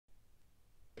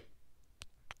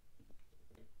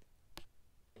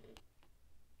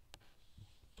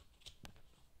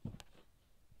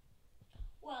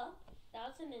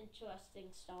an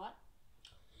interesting start.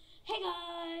 Hey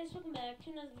guys, welcome back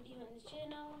to another video on the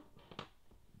channel.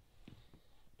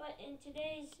 But in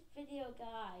today's video,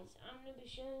 guys, I'm going to be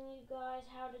showing you guys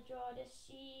how to draw the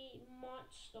sea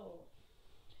monster.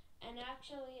 And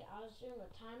actually, I was doing a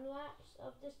time lapse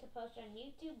of this to post on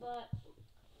YouTube, but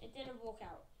it didn't work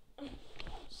out.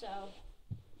 So,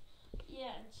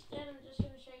 yeah, instead I'm just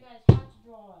going to show you guys how to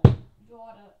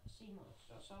draw the sea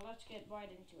monster. So let's get right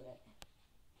into it.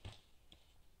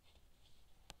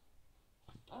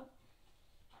 Oh.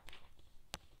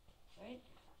 Right.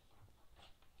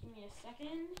 Give me a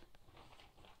second.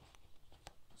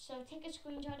 So take a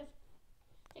screenshot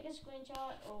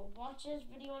or watch this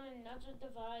video on another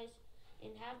device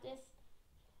and have this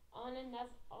on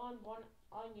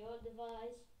your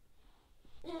device.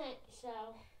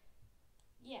 So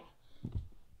yeah.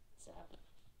 So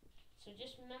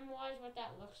just memorize what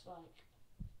that looks like.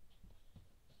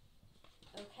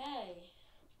 Okay.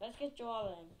 Let's get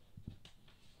drawing.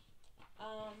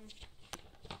 I'm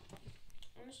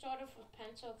gonna start off with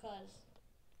pencil because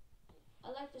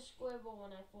I like to scribble when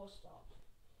I first start.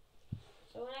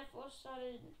 So when I first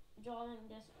started drawing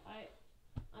this, I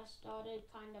started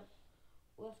kind of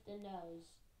with the nose.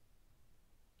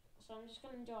 So I'm just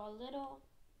gonna draw a little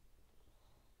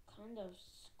kind of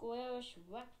squarish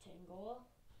rectangle.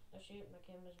 Oh shoot, my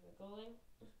camera's wiggling.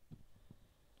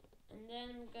 And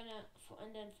then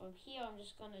from here I'm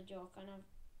just gonna draw kind of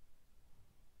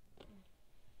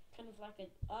like an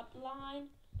up line,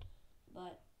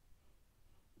 but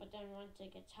then once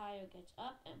it gets higher, it gets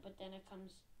up, but then it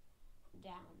comes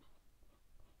down.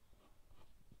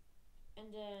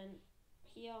 And then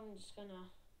here I'm just gonna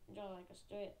draw like a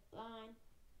straight line,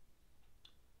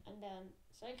 and then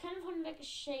so I kind of want to make a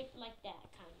shape like that,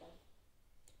 kind of.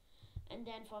 And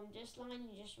then from this line,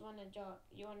 you just want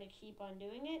to keep on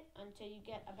doing it until you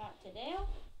get about to there,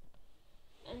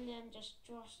 and then just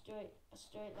draw a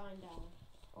straight line down.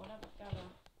 Hold up,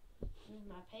 gotta move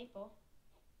my paper.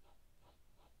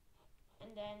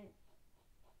 And then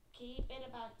keep it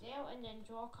about there, and then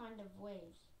draw kind of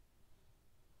waves.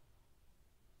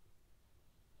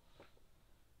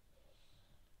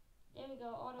 There we go,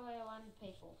 all the way around the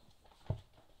paper.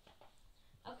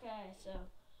 Okay, so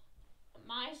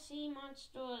my sea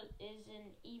monster is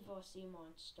an evil sea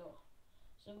monster.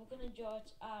 So we're gonna draw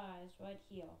its eyes right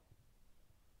here.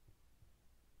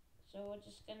 So we're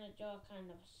just gonna draw kind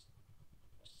of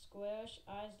squarish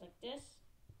eyes like this.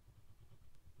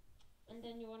 And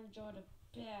then you want to draw the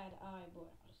bad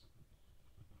eyebrows.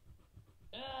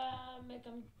 Make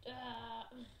them,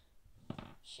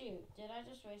 shoot, I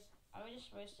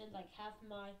just wasted like half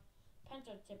my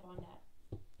pencil tip on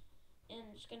that. And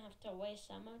I'm just gonna have to erase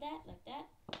some of that, like that.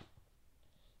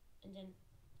 And then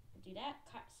do that,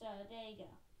 so there you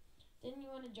go. Then you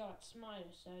want to draw a smile,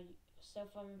 so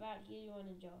from about here you want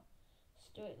to draw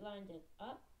straight lined it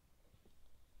up.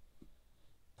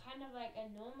 Kind of like a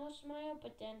normal smile,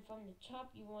 but then from the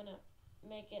top you want to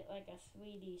make it like a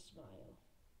 3D smile.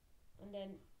 And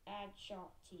then add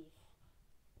sharp teeth.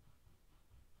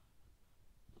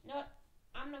 You know what?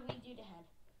 I'm going to redo the head.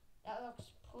 That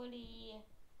looks pretty...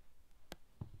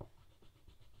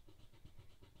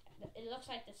 It looks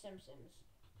like The Simpsons.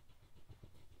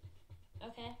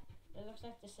 Okay? It looks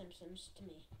like The Simpsons to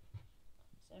me.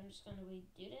 So I'm just going to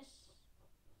redo this.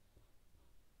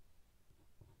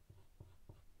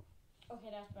 Okay,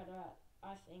 that's better,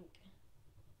 I think.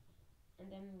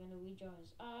 And then I'm going to redraw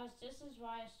his eyes. This is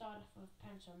why I start off with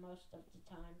pencil most of the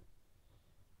time.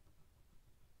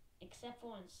 Except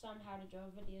for on some how to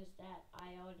draw videos that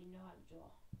I already know how to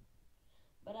draw.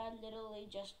 But I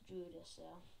literally just drew this,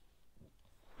 so.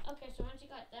 Okay, so once you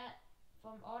got that,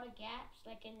 from all the gaps,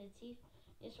 like in the teeth,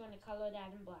 you just want to color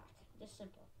that in black. Just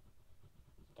simple.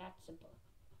 That's simple.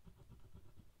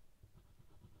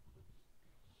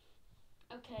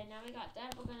 Okay, now we got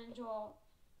that. We're going to draw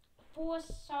 4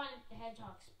 Sonic the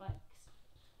Hedgehog spikes.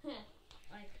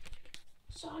 Like,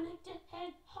 Sonic the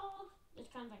Hedgehog. It's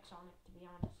kind of like Sonic, to be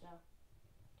honest, though.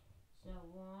 So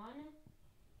 1,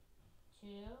 2,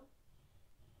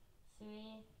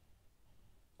 3,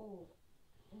 4.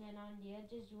 And then on the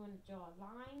edges, you want to draw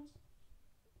lines.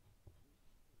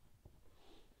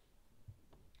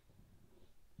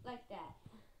 Like that.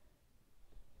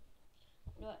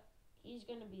 Look, he's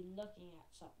going to be looking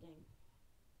at something.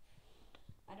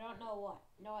 I don't know what.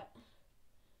 You know what?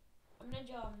 I'm going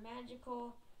to draw a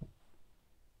magical...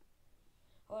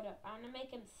 Hold up. I'm going to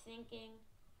make him thinking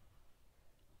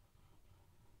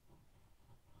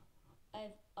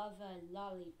of a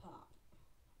lollipop.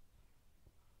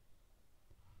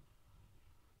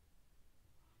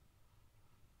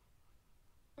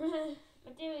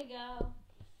 But there we go.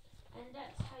 And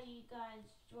that's how you guys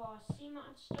draw a sea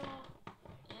monster.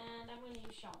 And I'm going to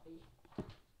use Sharpie.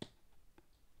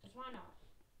 Because why not?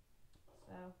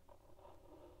 So,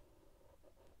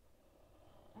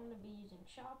 I'm going to be using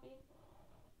Sharpie.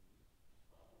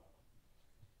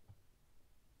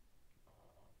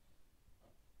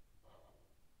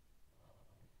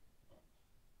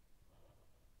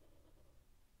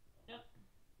 Yep.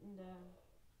 And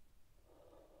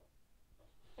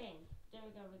bam. There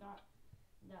we go. We got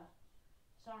the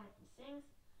Sonic the Sings.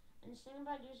 And the thing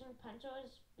about using pencil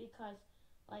is because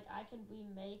like I can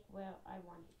remake where I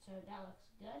want it. So that looks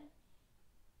good.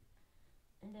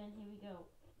 And then here we go.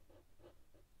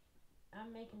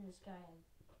 I'm making this guy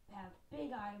have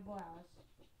big eyebrows.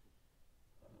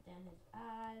 Then his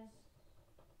eyes.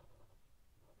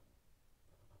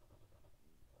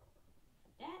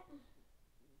 Like that.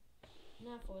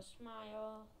 Now for a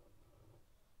smile.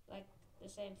 Like the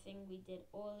same thing we did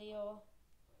earlier.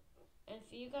 And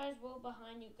for you guys, roll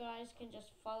behind, you guys can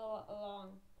just follow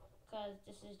along because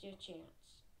this is your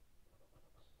chance.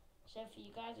 So if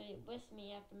you guys are with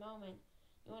me at the moment,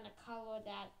 you want to color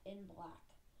that in black.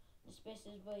 The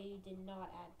spaces where you did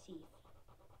not add teeth.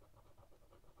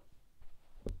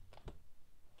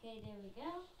 Okay, there we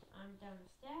go. I'm done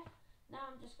with that. Now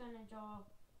I'm just going to draw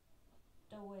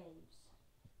the waves.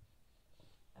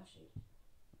 Oh shoot.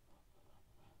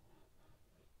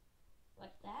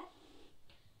 Like that.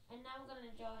 And now I'm going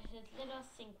to draw his little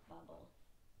sink bubble.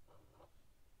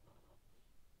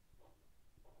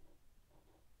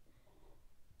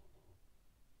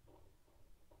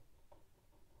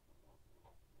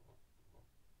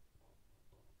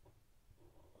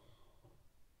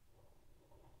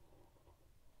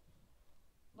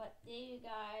 But there you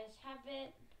guys have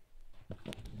it.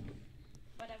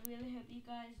 But I really hope you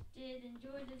guys did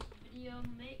enjoy this video.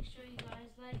 Make sure you guys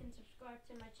like and subscribe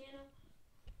to my channel.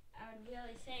 I would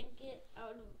really thank it.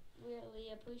 I would really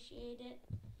appreciate it.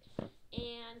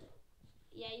 And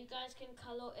yeah, you guys can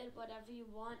color it whatever you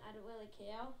want. I don't really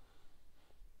care.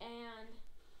 And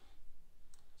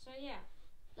so yeah,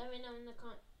 let me know in the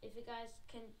if you guys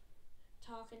can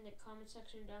talk in the comment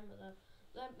section down below.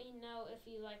 Let me know if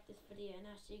you like this video, and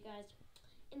I'll see you guys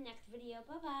in the next video.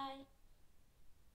 Bye bye.